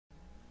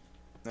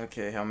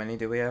Okay, how many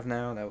do we have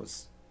now? That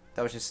was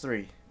just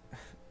 3.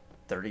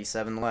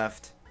 37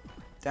 left.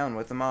 Down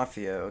with the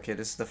Mafia. Okay,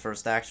 this is the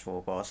first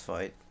actual boss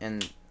fight.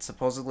 And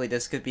supposedly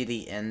this could be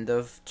the end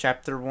of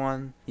Chapter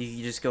 1. You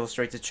can just go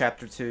straight to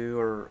Chapter 2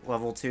 or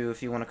Level 2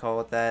 if you want to call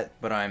it that.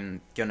 But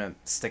I'm gonna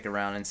stick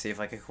around and see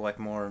if I can collect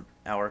more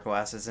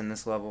hourglasses in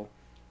this level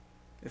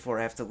before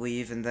I have to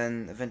leave and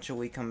then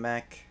eventually come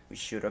back. We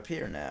shoot up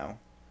here now.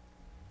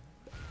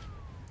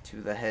 To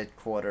the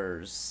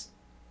headquarters.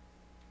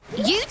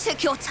 You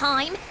took your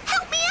time!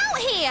 Help me out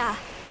here!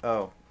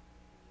 Oh.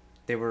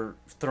 They were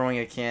throwing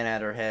a can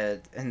at her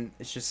head, and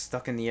it's just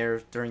stuck in the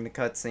air during the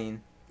cutscene.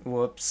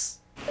 Whoops.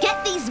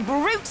 Get these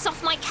brutes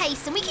off my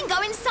case and we can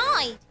go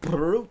inside!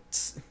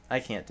 Brutes! I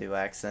can't do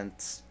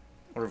accents.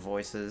 Or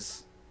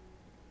voices.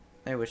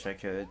 I wish I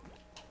could.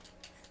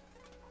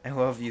 I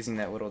love using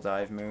that little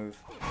dive move.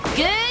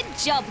 Good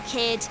job,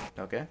 kid!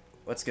 Okay,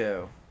 let's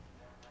go.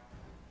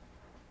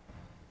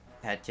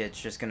 Hat kid's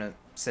just gonna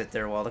sit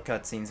there while the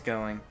cutscene's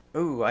going.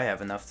 Ooh, I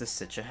have enough to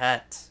stitch a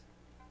hat.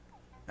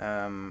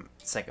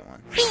 Second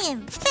one. Bam!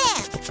 Bam!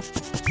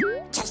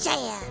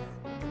 Shazam!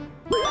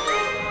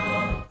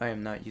 I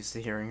am not used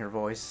to hearing her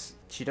voice.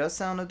 She does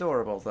sound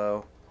adorable,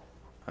 though.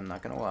 I'm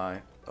not gonna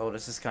lie. Oh,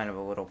 this is kind of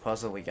a little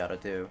puzzle we gotta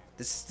do.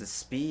 This is the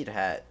speed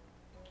hat.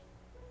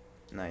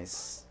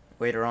 Nice.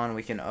 Later on,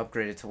 we can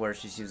upgrade it to where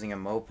she's using a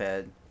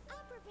moped.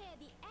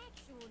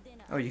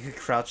 Oh, you could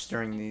crouch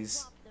during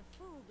these.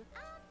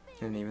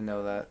 Didn't even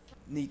know that.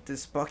 Need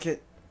this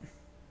bucket.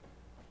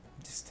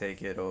 Just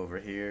take it over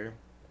here.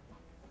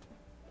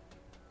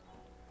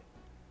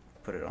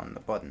 Put it on the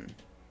button.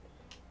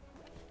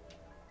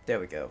 There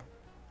we go.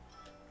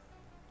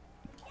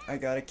 I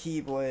got a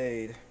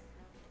keyblade.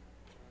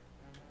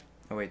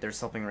 Oh wait, there's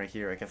something right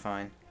here I can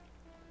find.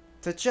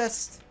 It's a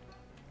chest!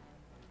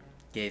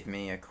 Gave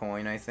me a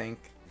coin, I think.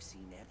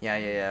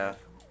 Yeah.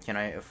 Can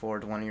I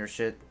afford one of your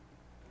shit?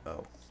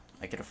 Oh.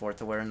 I can afford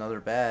to wear another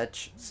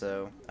badge,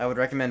 so I would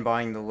recommend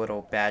buying the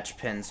little badge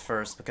pins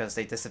first because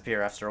they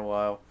disappear after a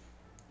while.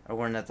 I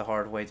learned that the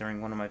hard way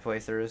during one of my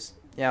playthroughs.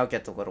 Yeah, I'll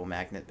get the little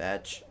magnet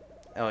badge.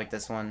 I like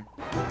this one.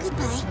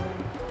 Goodbye.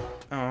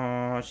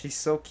 Oh, she's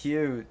so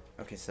cute.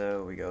 Okay,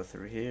 so we go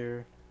through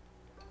here.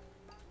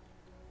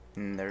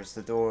 And there's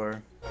the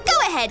door. Go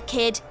ahead,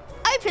 kid.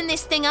 Open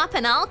this thing up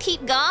and I'll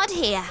keep guard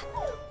here.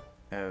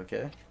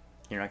 Okay.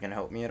 You're not gonna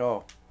help me at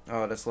all.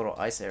 Oh, this little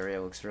ice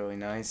area looks really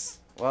nice.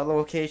 A lot of the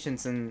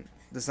locations and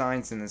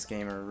designs in this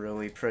game are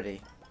really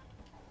pretty.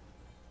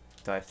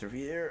 Dive through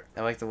here.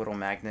 I like the little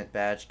magnet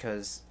badge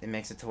because it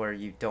makes it to where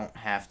you don't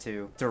have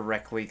to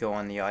directly go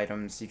on the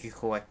items. You can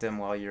collect them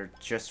while you're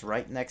just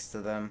right next to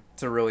them.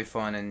 It's a really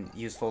fun and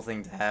useful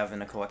thing to have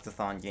in a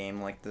collectathon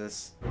game like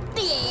this.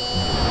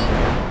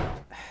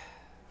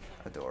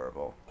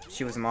 Adorable.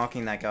 She was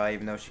mocking that guy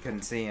even though she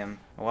couldn't see him.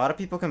 A lot of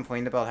people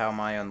complained about how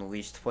my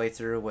Unleashed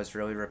playthrough was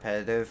really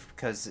repetitive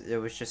because it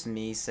was just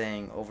me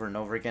saying over and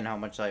over again how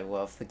much I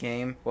love the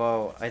game.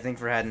 Well, I think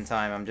for Had in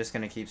Time, I'm just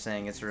gonna keep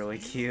saying it's really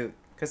cute.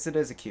 Because it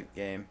is a cute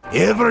game.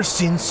 Ever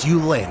since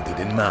you landed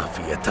in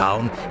Mafia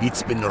Town,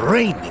 it's been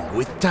raining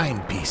with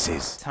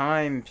timepieces.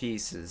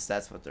 Timepieces,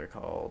 that's what they're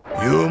called.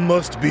 You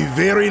must be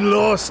very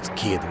lost,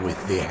 kid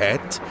with the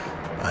hat.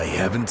 I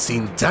haven't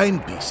seen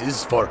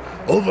timepieces for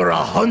over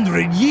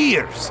 100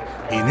 years.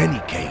 In any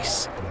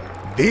case,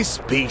 this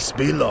piece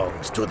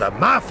belongs to the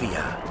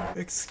Mafia.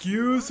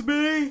 Excuse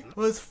me?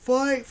 Let's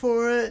fight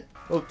for it.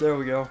 Oh, there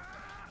we go.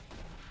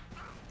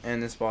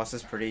 And this boss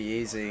is pretty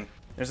easy.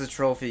 There's a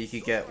trophy you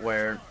could get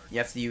where you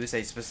have to use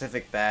a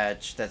specific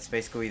badge that's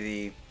basically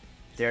the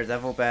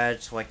Daredevil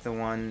badge, like the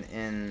one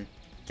in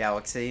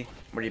Galaxy,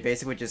 where you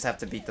basically just have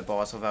to beat the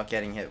boss without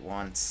getting hit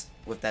once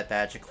with that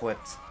badge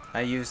equipped.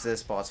 I used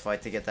this boss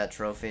fight to get that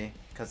trophy,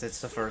 because it's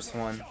the first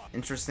one.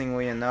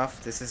 Interestingly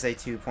enough, this is a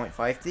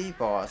 2.5D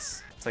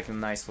boss. It's like a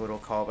nice little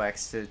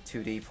callbacks to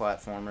 2D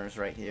platformers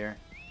right here.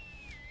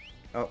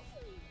 Oh.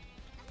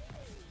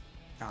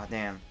 Aw,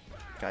 damn.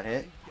 Got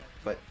hit?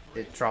 But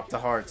it dropped the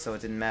heart, so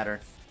it didn't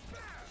matter.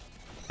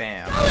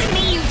 Bam. Follow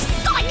me, you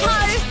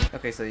psycho!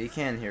 Okay, so you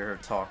can hear her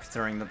talk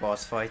during the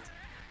boss fight.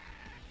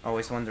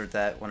 Always wondered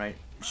that when I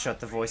shut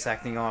the voice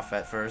acting off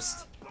at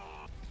first.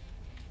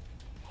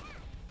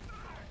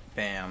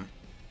 Bam.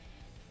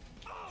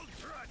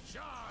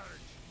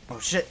 Oh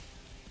shit!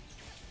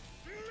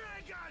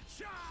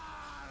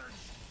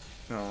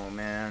 Oh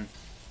man.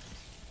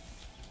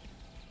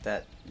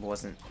 That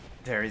wasn't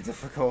very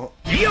difficult.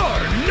 You're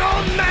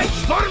no match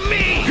for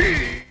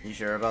me! You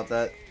sure about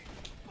that?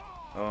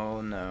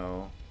 Oh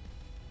no.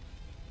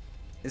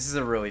 This is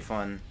a really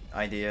fun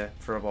idea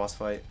for a boss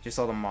fight. Just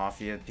all the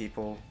Mafia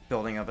people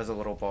building up as a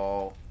little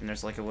ball, and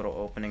there's like a little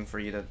opening for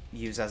you to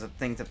use as a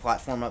thing to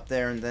platform up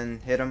there and then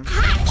hit him.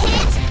 Hot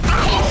kid!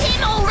 I hit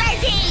him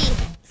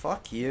already!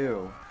 Fuck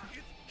you.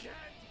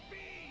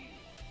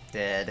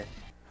 Dead.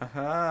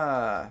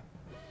 Haha.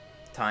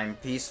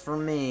 Timepiece for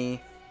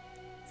me.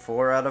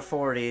 4 out of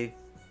 40.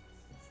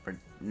 We're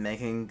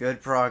making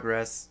good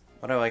progress.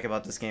 What I like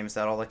about this game is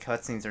that all the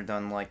cutscenes are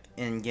done, like,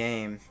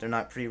 in-game. They're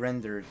not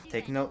pre-rendered.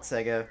 Take note,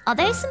 Sega. Are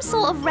they some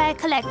sort of rare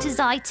collector's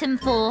item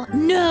for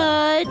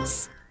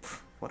nerds?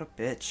 What a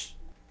bitch.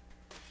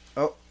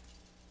 Oh.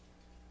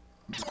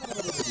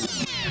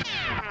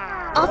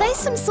 Are they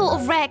some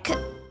sort of rare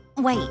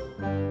Wait.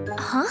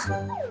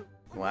 Huh?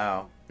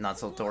 Wow. Not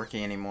so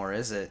dorky anymore,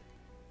 is it?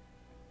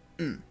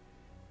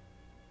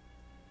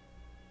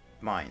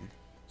 Mine.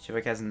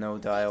 Shivak has no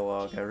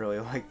dialogue. I really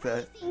like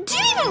that. Do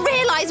you even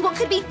realize what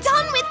could be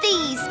done with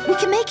these? We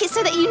can make it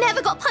so that you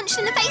never got punched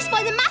in the face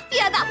by the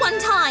Mafia that one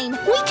time.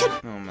 We could...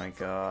 Oh my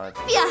god.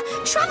 Yeah,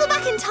 travel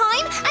back in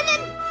time and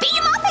then beat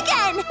him up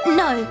again.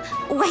 No,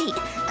 wait.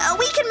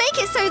 We can make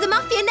it so the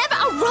Mafia never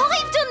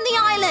arrived on the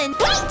island.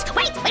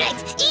 Wait.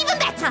 Even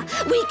better.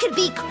 We could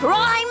be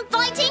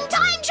crime-fighting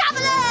time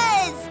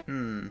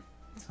travelers.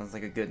 Sounds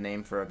like a good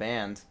name for a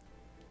band.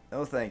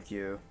 Oh, thank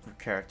you. Your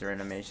character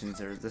animations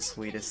are the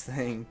sweetest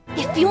thing.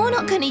 If you're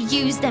not going to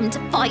use them to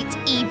fight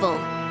evil,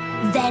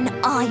 then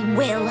I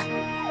will.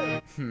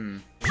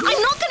 I'm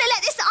not going to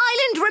let this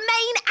island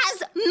remain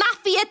as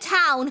Mafia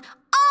Town.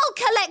 I'll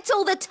collect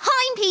all the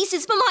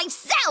timepieces for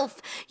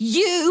myself.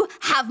 You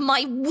have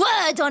my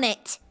word on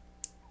it.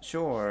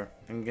 Sure.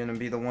 I'm gonna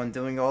be the one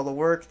doing all the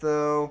work,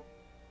 though.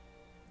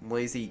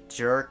 Lazy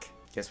jerk.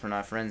 Guess we're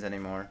not friends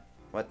anymore.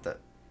 What the...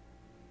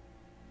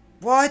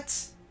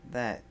 What?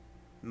 That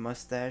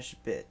mustache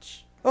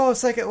bitch. Oh,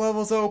 second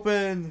level's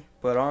open!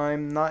 But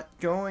I'm not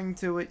going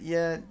to it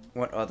yet.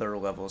 What other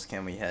levels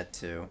can we head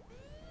to?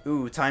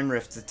 Ooh, time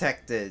rift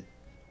detected.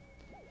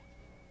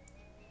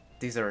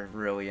 These are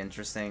really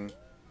interesting.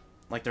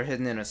 Like, they're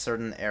hidden in a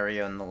certain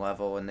area in the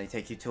level, and they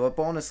take you to a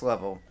bonus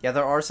level. Yeah,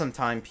 there are some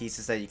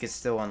timepieces that you can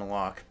still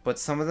unlock, but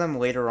some of them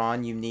later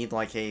on you need,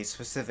 like, a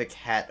specific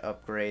hat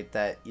upgrade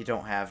that you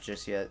don't have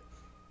just yet.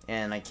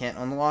 And I can't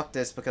unlock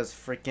this because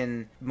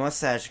freaking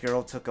Mustache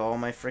Girl took all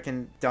my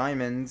freaking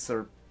diamonds,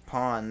 or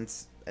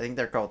pawns. I think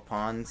they're called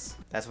pawns.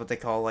 That's what they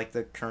call, like,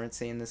 the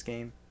currency in this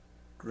game.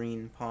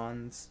 Green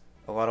pawns.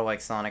 A lot of,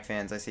 like, Sonic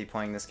fans I see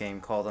playing this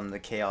game call them the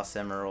Chaos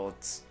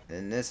Emeralds.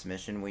 In this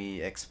mission,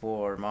 we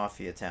explore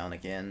Mafia Town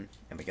again,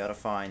 and we gotta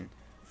find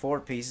 4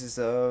 pieces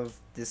of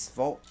this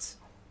vault.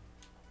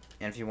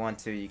 And if you want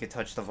to, you can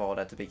touch the vault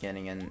at the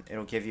beginning, and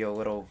it'll give you a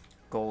little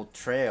gold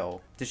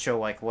trail to show,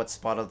 like, what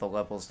spot of the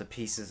levels the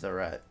pieces are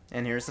at.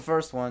 And here's the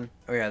first one.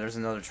 Oh yeah, there's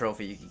another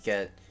trophy you could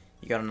get.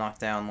 You gotta knock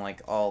down,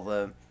 like, all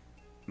the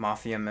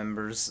Mafia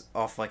members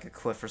off, like, a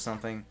cliff or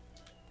something.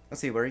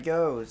 Let's see where he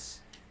goes.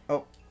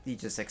 Oh. He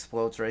just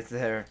explodes right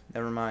there.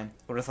 Never mind.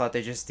 Would've thought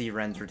they just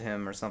de-rendered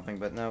him or something,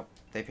 but nope.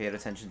 They paid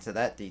attention to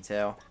that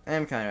detail. I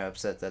am kinda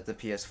upset that the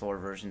PS4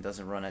 version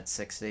doesn't run at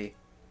 60.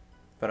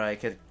 But I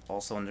could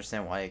also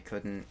understand why it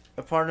couldn't.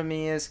 A part of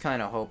me is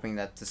kinda hoping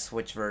that the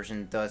Switch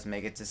version does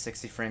make it to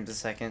 60 frames a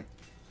second.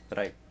 But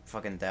I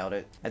fucking doubt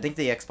it. I think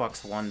the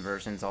Xbox One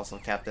version's also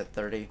capped at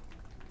 30.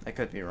 I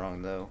could be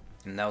wrong though.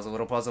 And that was a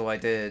little puzzle I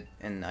did.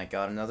 And I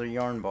got another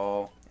yarn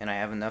ball. And I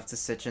have enough to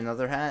stitch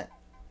another hat.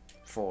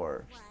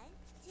 For...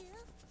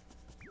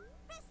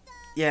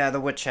 Yeah,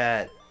 the witch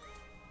hat.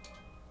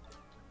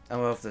 I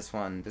love this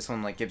one. This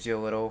one, like, gives you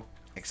a little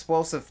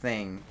explosive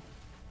thing.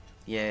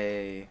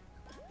 Yay.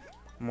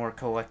 More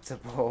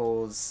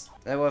collectibles.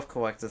 I love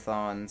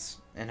collectathons.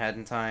 And Hat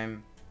in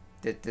Time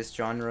did this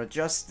genre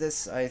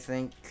justice, I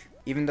think.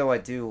 Even though I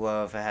do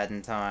love A Hat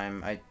in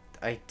Time,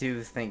 I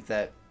do think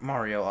that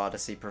Mario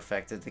Odyssey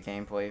perfected the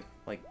gameplay,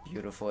 like,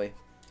 beautifully.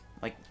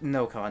 Like,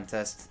 no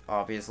contest,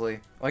 obviously.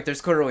 Like, there's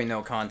clearly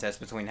no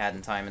contest between Hat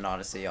in Time and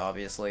Odyssey,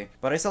 obviously.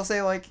 But I still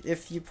say, like,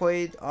 if you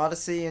played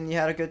Odyssey and you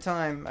had a good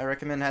time, I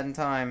recommend Hat in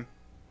Time.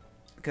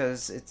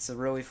 Because it's a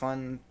really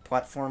fun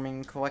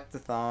platforming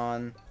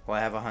collectathon. Well, I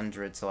have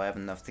 100, so I have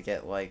enough to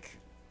get, like,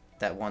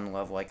 that one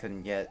level I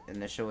couldn't get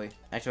initially.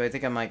 Actually, I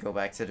think I might go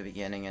back to the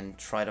beginning and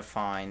try to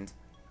find...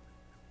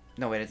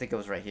 No, wait, I think it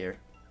was right here.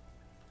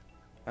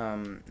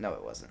 No,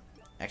 it wasn't.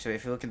 Actually,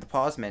 if you look at the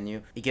pause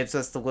menu, it gives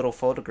us the little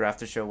photograph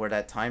to show where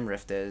that time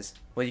rift is.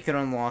 Well, you can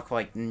unlock,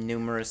 like,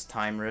 numerous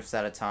time rifts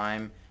at a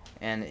time,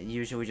 and it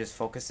usually just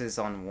focuses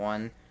on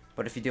one.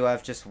 But if you do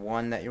have just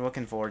one that you're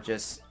looking for,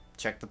 just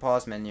check the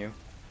pause menu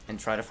and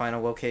try to find a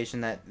location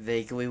that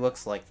vaguely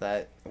looks like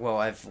that. Well,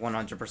 I've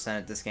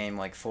 100%ed this game,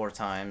 like, 4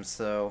 times,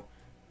 so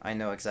I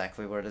know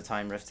exactly where the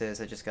time rift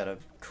is. I just gotta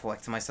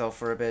collect myself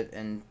for a bit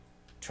and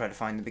try to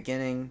find the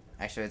beginning.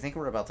 Actually, I think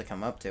we're about to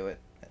come up to it.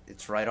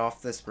 It's right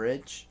off this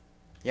bridge.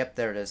 Yep,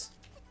 there it is.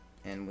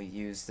 And we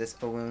use this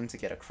balloon to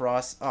get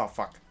across. Oh,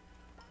 fuck.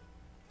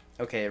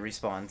 Okay, it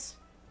respawns.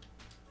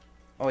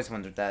 Always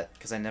wondered that,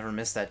 because I never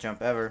missed that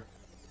jump ever.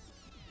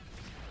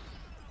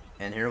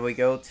 And here we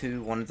go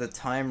to one of the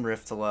time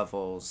rift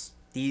levels.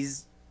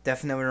 These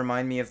definitely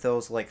remind me of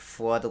those, like,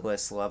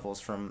 floodless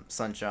levels from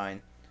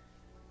Sunshine.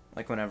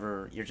 Like,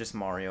 whenever you're just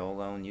Mario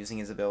alone using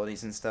his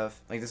abilities and stuff.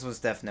 Like, this was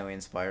definitely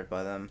inspired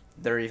by them.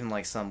 There are even,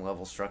 like, some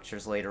level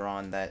structures later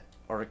on that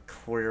are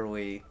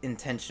clearly,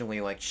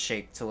 intentionally, like,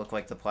 shaped to look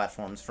like the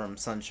platforms from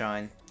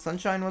Sunshine.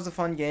 Sunshine was a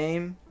fun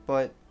game,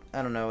 but,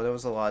 I don't know, there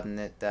was a lot in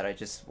it that I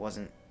just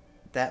wasn't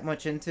that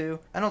much into.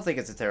 I don't think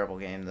it's a terrible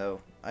game,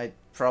 though. I'd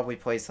probably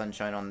play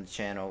Sunshine on the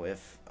channel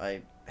if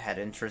I had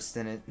interest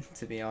in it,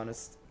 to be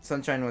honest.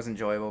 Sunshine was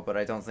enjoyable, but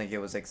I don't think it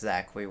was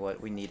exactly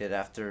what we needed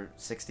after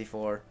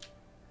 64.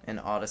 And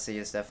Odyssey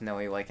is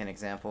definitely like an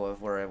example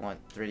of where I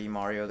want 3D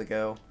Mario to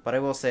go. But I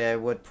will say I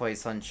would play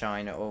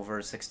Sunshine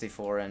over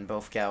 64 and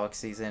both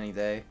Galaxies any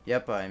day.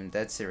 Yep, I'm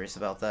dead serious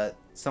about that.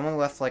 Someone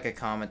left like a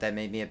comment that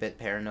made me a bit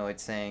paranoid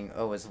saying,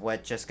 oh, is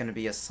W.E.T just gonna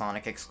be a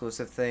Sonic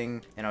exclusive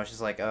thing? And I was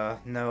just like,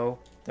 no.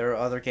 There are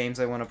other games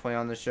I want to play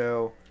on the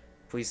show.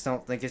 Please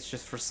don't think it's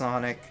just for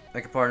Sonic.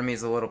 Like, a part of me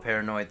is a little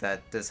paranoid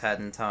that this Hat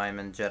in Time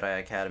and Jedi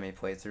Academy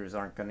playthroughs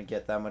aren't gonna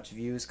get that much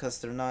views because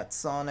they're not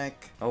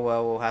Sonic. Oh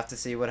well, we'll have to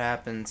see what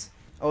happens.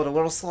 Oh, the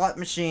little slot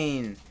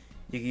machine!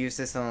 You can use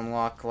this to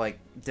unlock, like,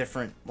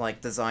 different, like,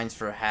 designs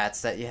for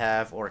hats that you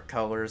have, or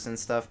colors and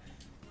stuff.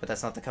 But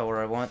that's not the color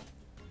I want.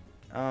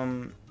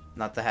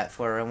 Not the hat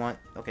flare I want.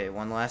 Okay,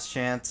 one last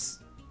chance.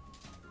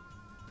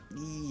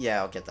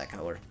 Yeah, I'll get that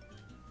color.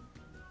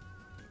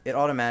 It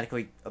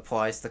automatically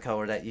applies the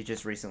color that you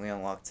just recently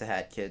unlocked to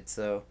Hat Kid,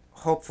 so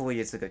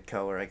hopefully it's a good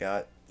color I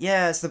got.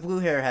 Yeah, it's the blue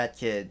hair Hat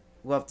Kid.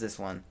 Love this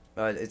one.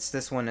 It's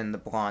this one in the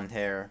blonde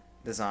hair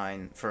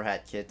design for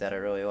Hat Kid that I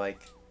really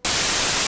like.